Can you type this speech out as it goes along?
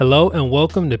Hello and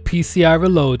welcome to PCI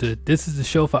Reloaded. This is the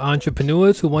show for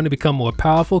entrepreneurs who want to become more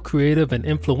powerful, creative, and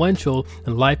influential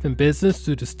in life and business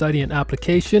through the study and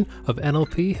application of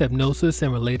NLP, hypnosis,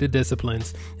 and related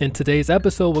disciplines. In today's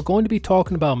episode, we're going to be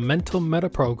talking about mental meta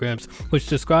programs, which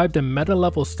describe the meta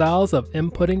level styles of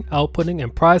inputting, outputting,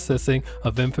 and processing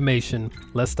of information.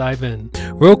 Let's dive in.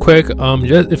 Real quick,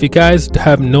 just if you guys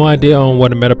have no idea on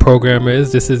what a meta program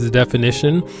is, this is the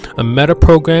definition. A meta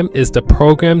program is the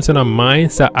programs in our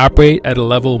minds that operate at a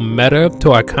level meta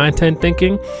to our content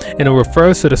thinking, and it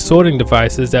refers to the sorting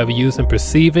devices that we use in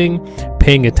perceiving,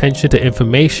 paying attention to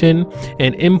information,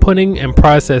 and inputting and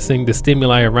processing the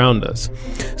stimuli around us.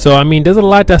 So there's a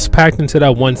lot that's packed into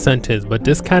that one sentence, but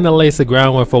this kind of lays the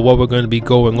groundwork for what we're going to be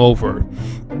going over.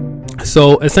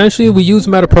 So essentially, we use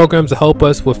meta programs to help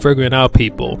us with figuring out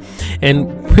people,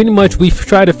 and pretty much we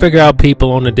try to figure out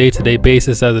people on a day-to-day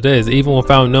basis as it is, even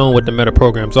without knowing what the meta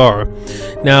programs are.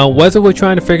 Now, whether we're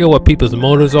trying to figure out what people's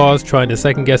motives are, trying to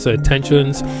second guess their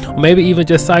intentions, or maybe even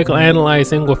just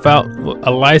psychoanalyzing without a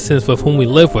license with whom we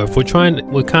live with, we're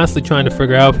constantly trying to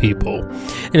figure out people.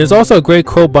 And there's also a great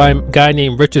quote by a guy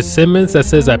named Richard Simmons that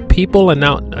says that people are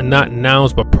not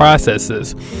nouns but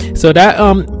processes. So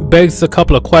that begs a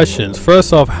couple of questions.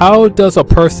 First off, how does a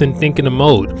person think in a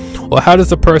mode? Or how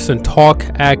does a person talk,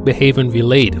 act, behave, and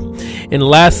relate? And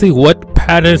lastly, what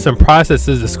patterns and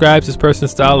processes describes this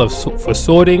person's style for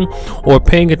sorting or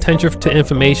paying attention to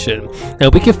information? Now,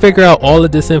 we can figure out all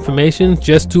of this information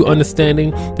just through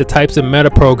understanding the types of meta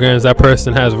programs that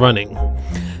person has running.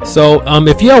 So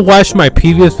if you have watched my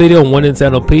previous video on what is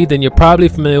NLP, then you're probably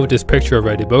familiar with this picture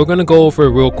already, but we're going to go over it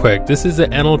real quick. This is the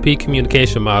NLP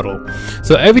communication model.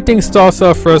 So everything starts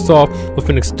off first off with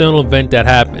an external event that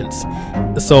happens.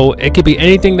 So it could be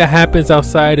anything that happens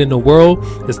outside in the world.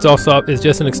 It starts off as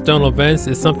just an external event.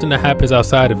 It's something that happens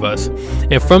outside of us.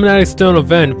 And from that external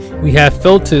event, we have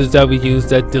filters that we use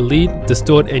that delete,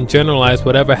 distort, and generalize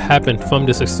whatever happened from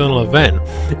this external event.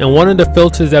 And one of the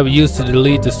filters that we use to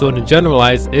delete, distort, and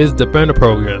generalize is the meta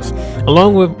programs,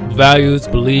 along with values,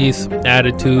 beliefs,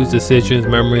 attitudes, decisions,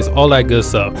 memories, all that good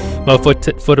stuff. But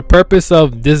for the purpose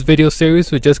of this video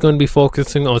series, we're just going to be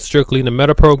focusing on strictly the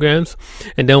meta programs.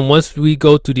 And then once we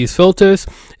go through these filters,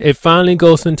 it finally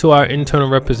goes into our internal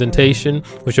representation,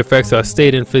 which affects our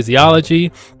state and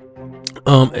physiology.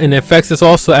 And it affects us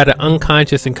also at an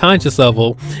unconscious and conscious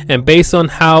level, and based on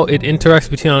how it interacts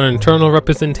between our internal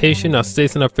representation, our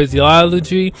states, and our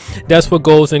physiology, that's what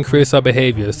goes and creates our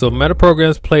behavior. So meta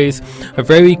programs plays a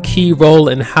very key role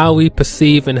in how we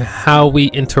perceive and how we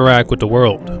interact with the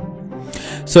world.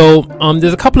 So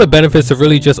there's a couple of benefits of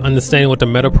really just understanding what the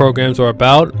meta programs are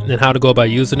about and how to go about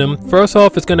using them. First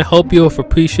off, it's going to help you with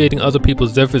appreciating other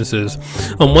people's differences.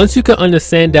 Once you can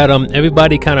understand that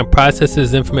everybody kind of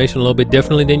processes information a little bit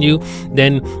differently than you,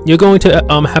 then you're going to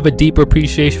have a deeper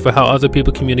appreciation for how other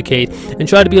people communicate and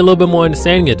try to be a little bit more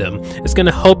understanding of them. It's going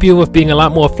to help you with being a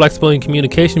lot more flexible in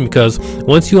communication, because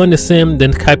once you understand the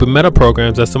type of meta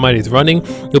programs that somebody's running,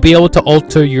 you'll be able to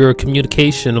alter your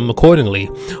communication accordingly.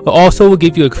 It also will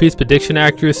give you increased prediction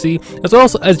accuracy, as well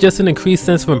as just an increased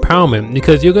sense of empowerment,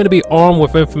 because you're going to be armed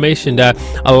with information that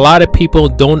a lot of people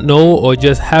don't know or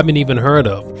just haven't even heard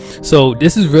of. So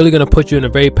this is really going to put you in a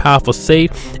very powerful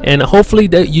state, and hopefully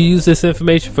that you use this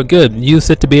information for good. Use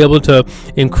it to be able to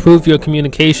improve your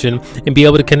communication and be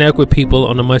able to connect with people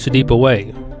on a much deeper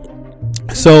way.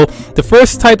 So the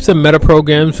first types of meta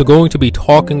programs we're going to be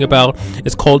talking about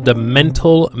is called the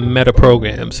mental meta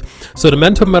programs. So the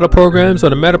mental meta programs are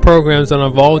the meta programs that are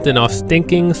involved in our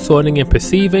thinking, sorting, and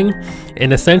perceiving,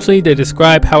 and essentially they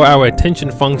describe how our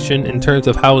attention function in terms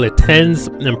of how it attends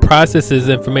and processes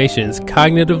information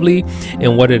cognitively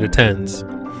and what it attends.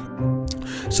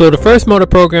 So the first meta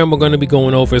program we're going to be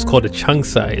going over is called a chunk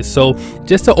size. So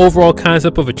just the overall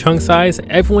concept of a chunk size,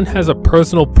 everyone has a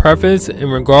personal preference in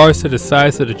regards to the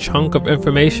size of the chunk of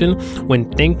information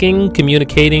when thinking,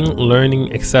 communicating,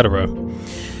 learning, etc.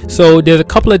 So there's a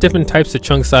couple of different types of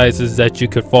chunk sizes that you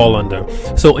could fall under.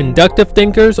 So inductive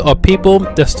thinkers are people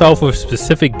that start with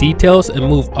specific details and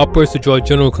move upwards to draw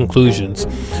general conclusions.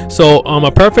 So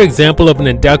a perfect example of an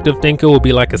inductive thinker would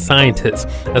be like a scientist.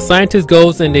 A scientist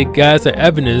goes and they gather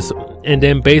evidence, and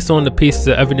then based on the pieces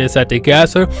of evidence that they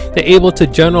gather, they're able to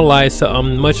generalize to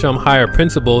much higher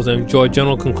principles and draw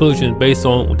general conclusions based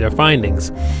on their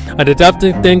findings.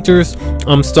 Deductive thinkers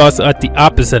starts at the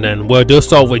opposite end, where they'll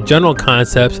start with general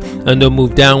concepts and they'll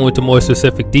move down with the more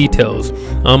specific details.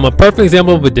 A perfect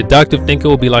example of a deductive thinker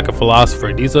would be like a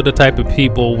philosopher. These are the type of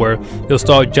people where they'll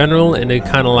start general and they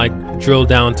kind of like drill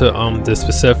down to the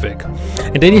specific.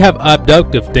 And then you have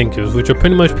abductive thinkers, which are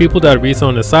pretty much people that reason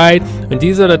on the side, and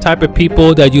these are the type of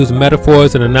people that use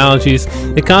metaphors and analogies.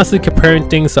 They're constantly comparing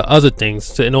things to other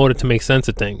things in order to make sense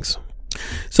of things.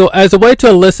 So as a way to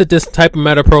elicit this type of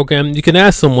meta program, you can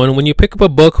ask someone, when you pick up a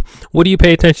book, what do you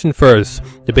pay attention first?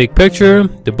 The big picture,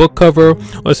 the book cover,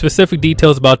 or specific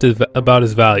details about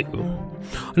its value?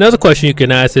 Another question you can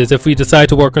ask is, if we decide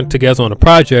to work together on a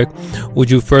project,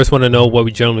 would you first want to know what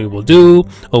we generally will do,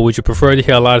 or would you prefer to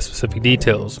hear a lot of specific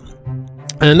details?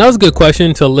 And another good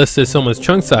question to elicit someone's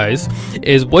chunk size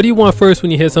is, what do you want first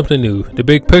when you hear something new, the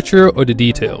big picture or the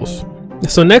details?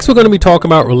 So next we're going to be talking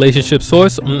about relationship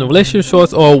sorts. Relationship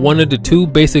sorts are one of the two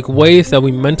basic ways that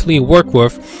we mentally work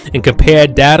with and compare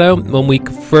data when we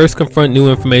first confront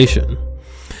new information.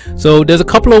 So there's a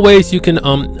couple of ways you can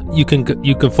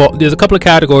fall. There's a couple of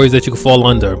categories that you can fall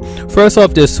under. First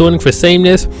off, there's sorting for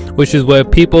sameness, which is where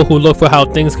people who look for how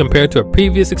things compare to a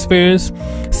previous experience.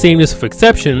 Sameness for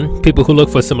exception, people who look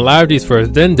for similarities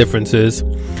first, then differences.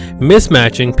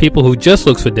 Mismatching, people who just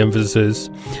look for differences.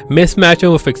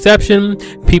 Mismatching with exception,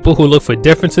 people who look for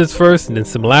differences first and then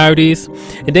similarities.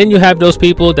 And then you have those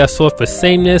people that sort for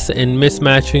sameness and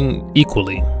mismatching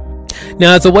equally.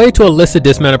 Now, as a way to elicit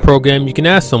this meta program, you can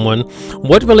ask someone,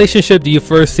 what relationship do you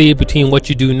first see between what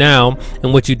you do now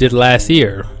and what you did last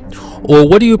year? Or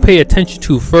what do you pay attention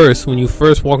to first when you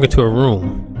first walk into a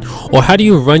room? Or how do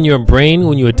you run your brain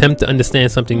when you attempt to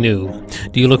understand something new?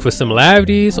 Do you look for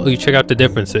similarities or you check out the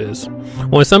differences?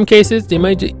 Or in some cases, they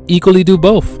might equally do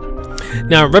both.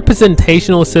 Now,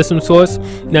 representational system source.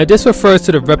 Now, this refers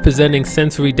to the representing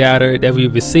sensory data that we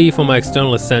receive from our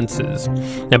external senses.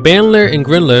 Now, Bandler and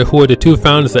Grindler, who are the two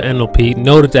founders of NLP,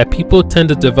 noted that people tend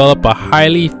to develop a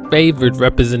highly favored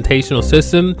representational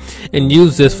system and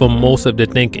use this for most of their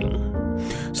thinking.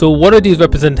 So what are these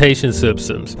representation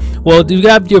systems? Well, you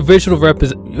have your visual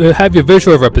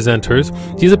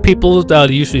representers. These are people that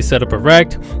are usually set up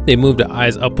erect. They move their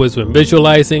eyes upwards when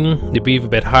visualizing. They breathe a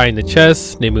bit high in the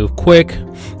chest. They move quick.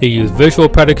 They use visual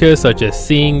predicates such as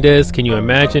seeing this. Can you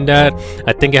imagine that?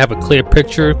 I think I have a clear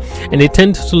picture. And they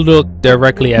tend to look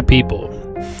directly at people.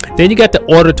 Then you got the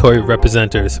auditory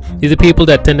representers. These are people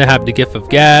that tend to have the gift of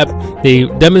gab. They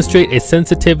demonstrate a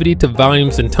sensitivity to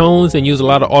volumes and tones and use a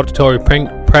lot of auditory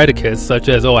predicates such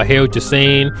as, oh, I hear what you're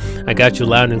saying, I got you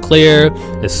loud and clear,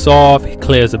 it's soft,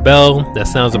 clear as a bell, that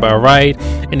sounds about right.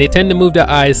 And they tend to move their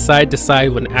eyes side to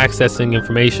side when accessing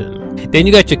information. Then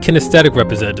you got your kinesthetic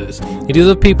representatives. These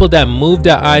are people that move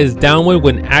their eyes downward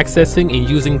when accessing and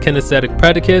using kinesthetic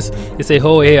predicates. They say,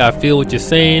 oh, hey, I feel what you're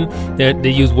saying. They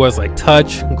use words like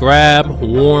touch, grab,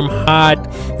 warm, hot.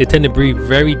 They tend to breathe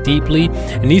very deeply.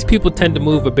 And these people tend to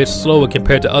move a bit slower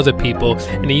compared to other people.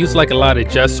 And they use like a lot of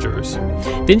gestures.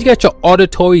 Then you got your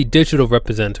auditory digital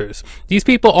representers. These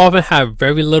people often have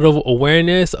very little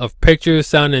awareness of pictures,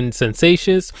 sound, and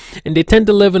sensations. And they tend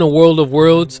to live in a world of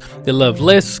words. They love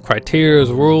lists, criteria,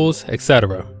 rules,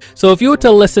 etc. So if you were to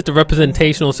elicit the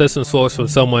representational system source from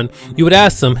someone, you would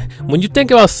ask them, when you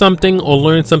think about something or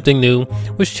learn something new,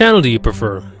 which channel do you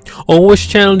prefer? Or which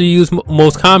channel do you use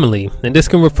most commonly? And this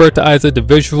can refer to either the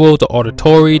visual, the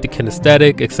auditory, the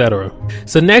kinesthetic, etc.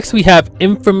 So next we have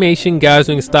information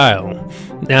gathering style.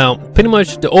 Now, pretty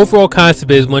much the overall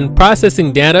concept is when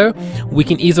processing data, we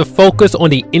can either focus on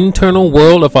the internal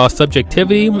world of our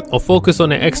subjectivity or focus on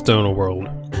the external world.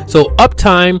 So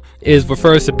uptime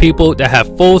refers to people that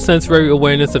have full sensory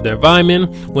awareness of their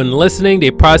environment. When listening, they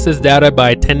process data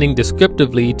by attending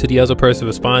descriptively to the other person's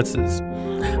responses.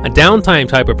 A downtime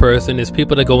type of person is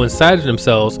people that go inside of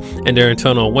themselves and their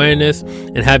internal awareness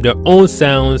and have their own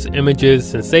sounds, images,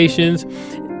 sensations,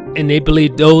 and they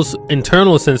believe those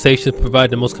internal sensations provide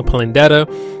the most compelling data,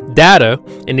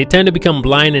 and they tend to become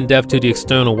blind and deaf to the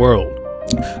external world.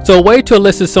 So a way to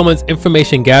elicit someone's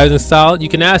information gathering style, you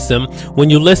can ask them, when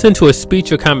you listen to a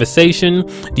speech or conversation,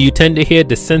 do you tend to hear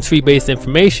the sensory-based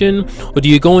information, or do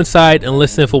you go inside and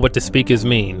listen for what the speakers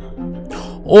mean?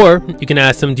 Or you can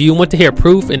ask them, do you want to hear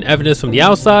proof and evidence from the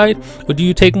outside, or do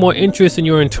you take more interest in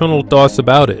your internal thoughts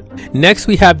about it? Next,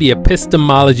 we have the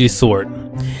epistemology sort.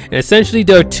 And essentially,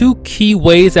 there are two key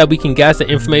ways that we can gather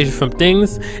information from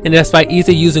things, and that's by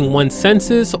either using one's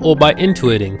senses or by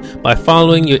intuiting, by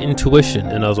following your intuition,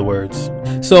 in other words.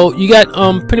 So you got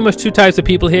pretty much two types of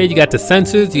people here. You got the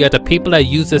sensors. You got the people that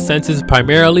use their senses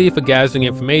primarily for gathering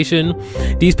information.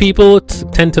 These people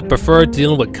tend to prefer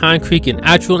dealing with concrete and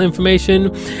actual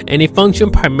information, and they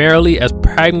function primarily as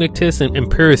pragmatists and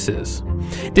empiricists.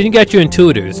 Then you got your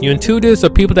intuitors. Your intuitors are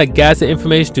people that gather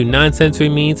information through non-sensory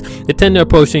means. They tend to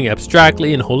approach things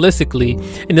abstractly and holistically,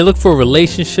 and they look for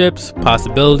relationships,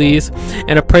 possibilities,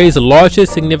 and appraise the larger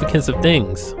significance of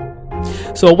things.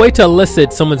 So a way to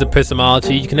elicit someone's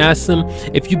epistemology, you can ask them,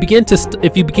 if you began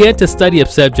to study a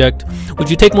subject, would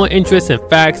you take more interest in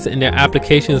facts and their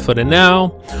applications for the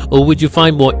now, or would you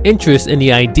find more interest in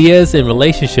the ideas and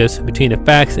relationships between the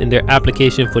facts and their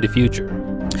application for the future?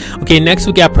 Okay, next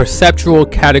we got perceptual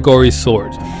category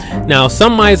sort. Now,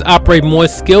 some minds operate more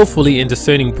skillfully in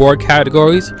discerning broad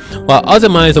categories, while other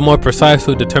minds are more precise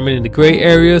with determining the gray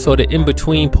areas or the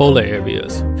in-between polar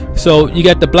areas. So you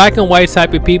got the black and white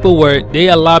type of people, where they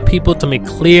allow people to make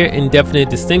clear and definite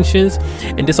distinctions,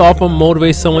 and this often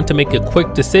motivates someone to make a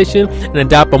quick decision and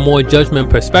adopt a more judgment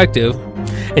perspective.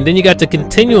 And then you got the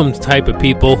continuum type of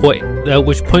people,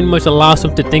 which pretty much allows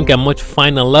them to think at much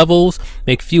finer levels,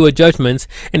 make fewer judgments,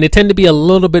 and they tend to be a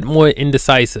little bit more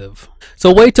indecisive. So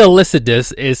a way to elicit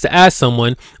this is to ask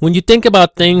someone, when you think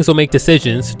about things or make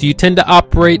decisions, do you tend to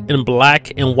operate in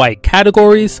black and white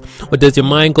categories, or does your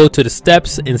mind go to the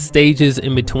steps and stages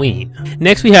in between?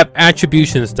 Next, we have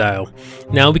attribution style.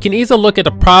 Now, we can either look at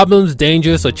the problems,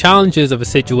 dangers, or challenges of a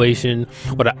situation,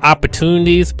 or the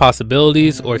opportunities,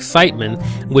 possibilities, or excitement,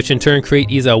 which in turn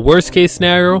create either a worst case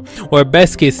scenario or a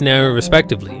best case scenario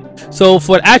respectively. So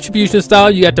for the attribution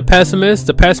style, you got the pessimists.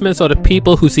 The pessimists are the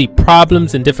people who see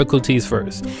problems and difficulties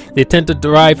first. They tend to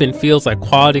derive in fields like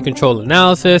quality control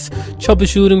analysis,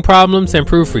 troubleshooting problems, and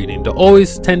proofreading. They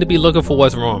always tend to be looking for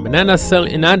what's wrong, but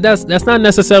that's not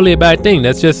necessarily a bad thing.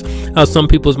 That's just how some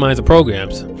people's minds are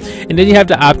programmed. And then you have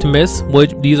the optimists,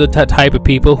 which these are the type of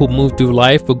people who move through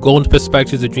life with golden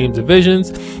perspectives of dreams and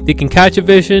visions. They can catch a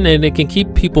vision and they can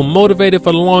keep people motivated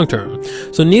for the long term.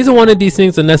 So neither one of these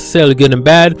things are necessarily good and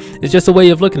bad. It's just a way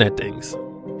of looking at things.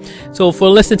 So for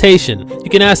elicitation, you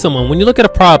can ask someone, when you look at a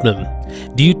problem,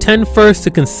 do you tend first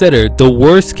to consider the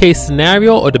worst case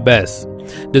scenario or the best?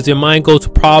 Does your mind go to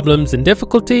problems and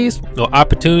difficulties, or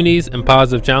opportunities and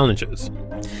positive challenges?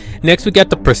 Next, we got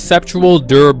the perceptual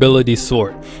durability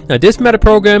sort. Now, this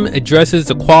metaprogram addresses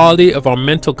the quality of our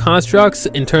mental constructs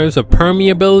in terms of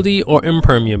permeability or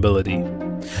impermeability.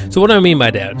 So what do I mean by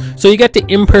that? So you got the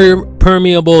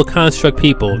impermeable construct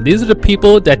people. These are the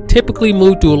people that typically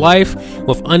move through life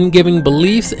with ungiving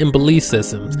beliefs and belief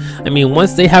systems. I mean,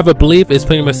 once they have a belief, it's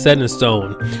pretty much set in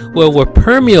stone. Well, with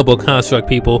permeable construct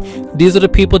people, these are the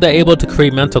people that are able to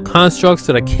create mental constructs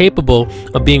that are capable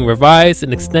of being revised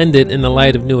and extended in the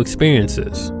light of new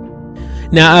experiences.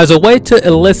 Now, as a way to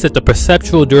elicit the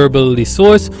perceptual durability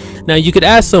source, now you could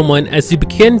ask someone, as you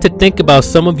begin to think about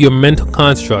some of your mental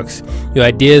constructs, your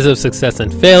ideas of success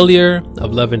and failure,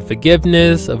 of love and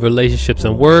forgiveness, of relationships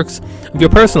and works, of your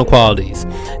personal qualities,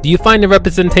 do you find the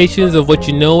representations of what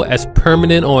you know as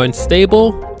permanent or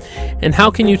unstable? And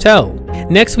how can you tell?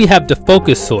 Next, we have the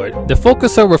focus sort. The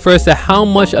focus sort refers to how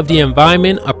much of the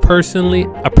environment a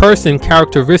person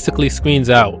characteristically screens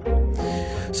out.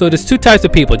 So there's two types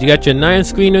of people. You got your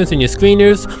non-screeners and your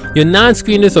screeners. Your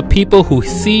non-screeners are people who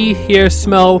see, hear,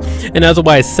 smell, and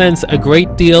otherwise sense a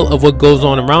great deal of what goes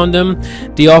on around them.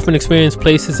 They often experience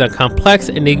places that are complex,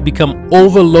 and they become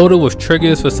overloaded with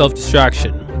triggers for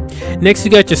self-distraction. Next,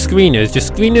 you got your screeners. Your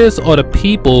screeners are the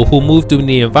people who move through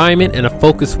the environment in a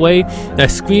focused way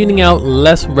that's screening out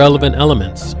less relevant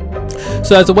elements.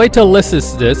 So as a way to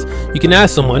elicit this, you can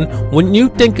ask someone, when you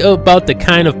think about the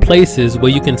kind of places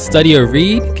where you can study or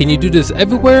read, can you do this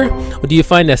everywhere? Or do you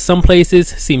find that some places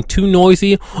seem too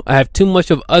noisy or have too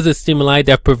much of other stimuli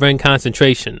that prevent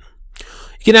concentration?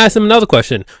 You can ask them another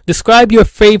question. Describe your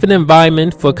favorite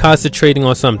environment for concentrating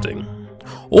on something.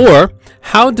 Or,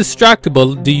 how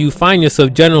distractible do you find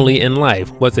yourself generally in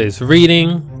life, whether it's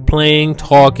reading, playing,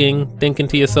 talking, thinking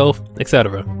to yourself,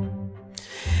 etc.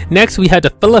 Next, we had the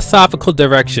philosophical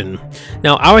direction.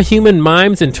 Now, our human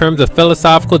minds, in terms of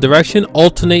philosophical direction,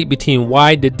 alternate between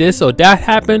why did this or that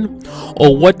happen,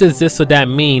 or what does this or that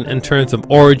mean in terms of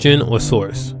origin or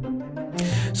source.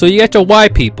 So you got your why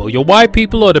people. Your why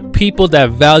people are the people that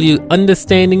value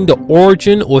understanding the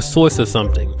origin or source of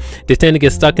something. They tend to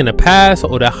get stuck in the past,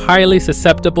 or they're highly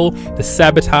susceptible to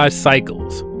sabotage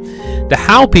cycles. The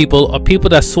how people are people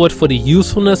that sort for the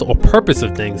usefulness or purpose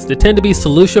of things. They tend to be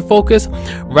solution focused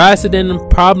rather than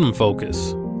problem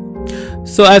focused.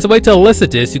 So as a way to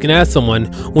elicit this, you can ask someone,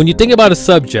 when you think about a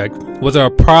subject, whether a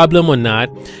problem or not,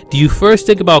 do you first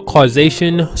think about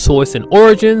causation, source, and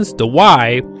origins, the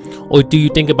why, or do you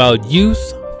think about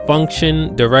use,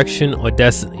 function, direction, or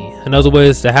destiny? In other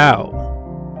words, the how.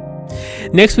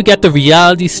 Next, we got the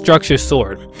reality structure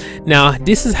sort. Now,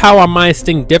 this is how our minds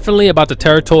think differently about the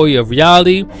territory of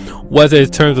reality, whether in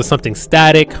terms of something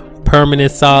static,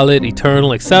 permanent, solid,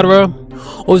 eternal, etc.,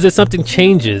 or is it something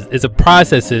changes, is it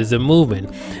processes and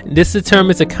movement. This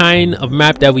determines the kind of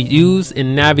map that we use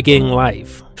in navigating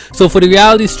life. So for the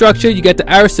reality structure, you get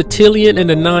the Aristotelian and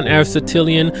the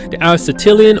non-Aristotelian. The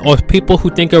Aristotelian, or people who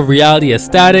think of reality as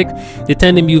static, they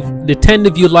tend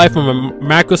to view life from a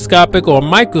macroscopic or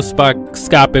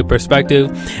microscopic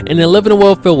perspective, and they live in a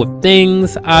world filled with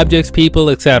things, objects, people,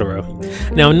 etc.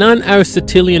 Now, a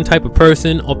non-Aristotelian type of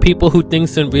person, or people who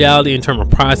thinks in reality in terms of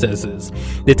processes,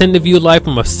 they tend to view life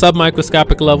from a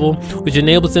submicroscopic level, which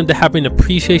enables them to have an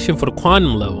appreciation for the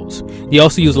quantum levels. They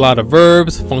also use a lot of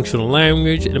verbs, functional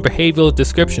language, and behavioral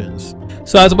descriptions.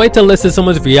 So as a way to listen to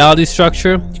someone's reality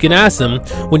structure, you can ask them,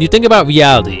 when you think about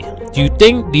reality, do you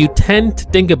tend to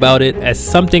think about it as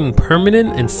something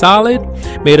permanent and solid,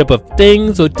 made up of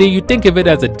things, or do you think of it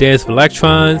as a dance of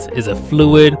electrons, is a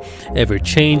fluid,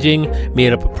 ever-changing,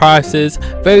 made up of process,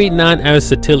 very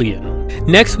non-Aristotelian?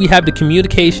 Next, we have the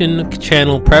communication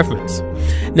channel preference.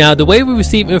 Now, the way we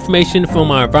receive information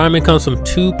from our environment comes from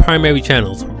two primary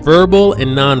channels, verbal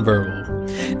and nonverbal.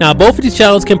 Now, both of these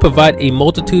channels can provide a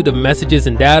multitude of messages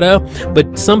and data,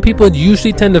 but some people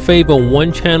usually tend to favor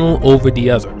one channel over the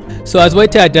other. So as a way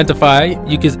to identify,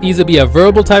 you can either be a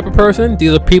verbal type of person.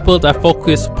 These are people that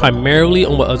focus primarily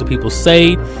on what other people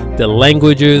say, the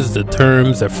languages, the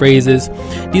terms, the phrases.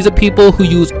 These are people who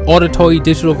use auditory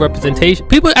digital representation.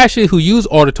 People actually who use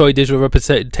auditory digital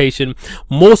representation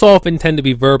most often tend to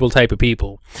be verbal type of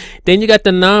people. Then you got the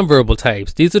nonverbal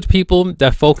types. These are the people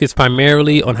that focus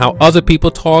primarily on how other people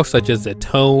talk, such as the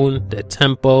tone, the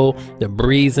tempo, the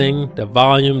breathing, the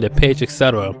volume, the pitch,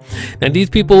 etc. Now, these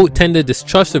people tend to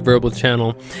distrust the verbal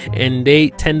channel, and they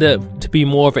tend to be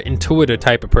more of an intuitive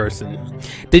type of person.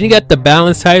 Then you got the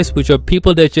balanced types, which are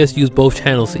people that just use both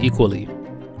channels equally.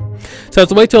 So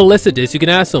as a way to elicit this, you can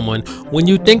ask someone, when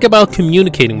you think about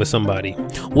communicating with somebody,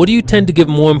 what do you tend to give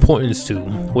more importance to?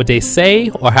 What they say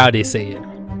or how they say it?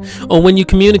 Or when you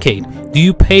communicate, do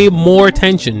you pay more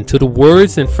attention to the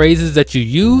words and phrases that you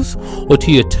use, or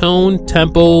to your tone,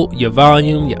 tempo, your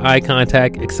volume, your eye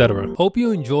contact, etc.? Hope you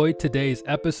enjoyed today's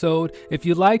episode. If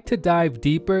you'd like to dive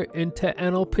deeper into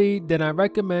NLP, then I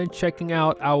recommend checking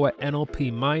out our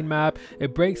NLP mind map.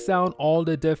 It breaks down all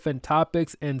the different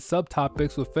topics and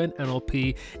subtopics within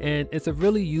NLP, and it's a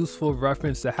really useful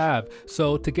reference to have.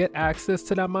 So to get access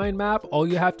to that mind map, all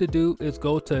you have to do is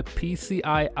go to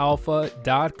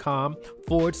pcialpha.com/mind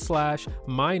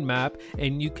map,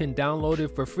 and you can download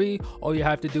it for free. All you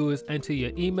have to do is enter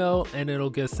your email, and it'll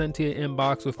get sent to your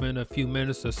inbox within a few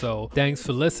minutes or so. Thanks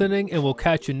for listening, and we'll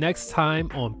catch you next time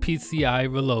on PCI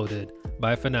Reloaded.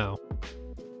 Bye for now.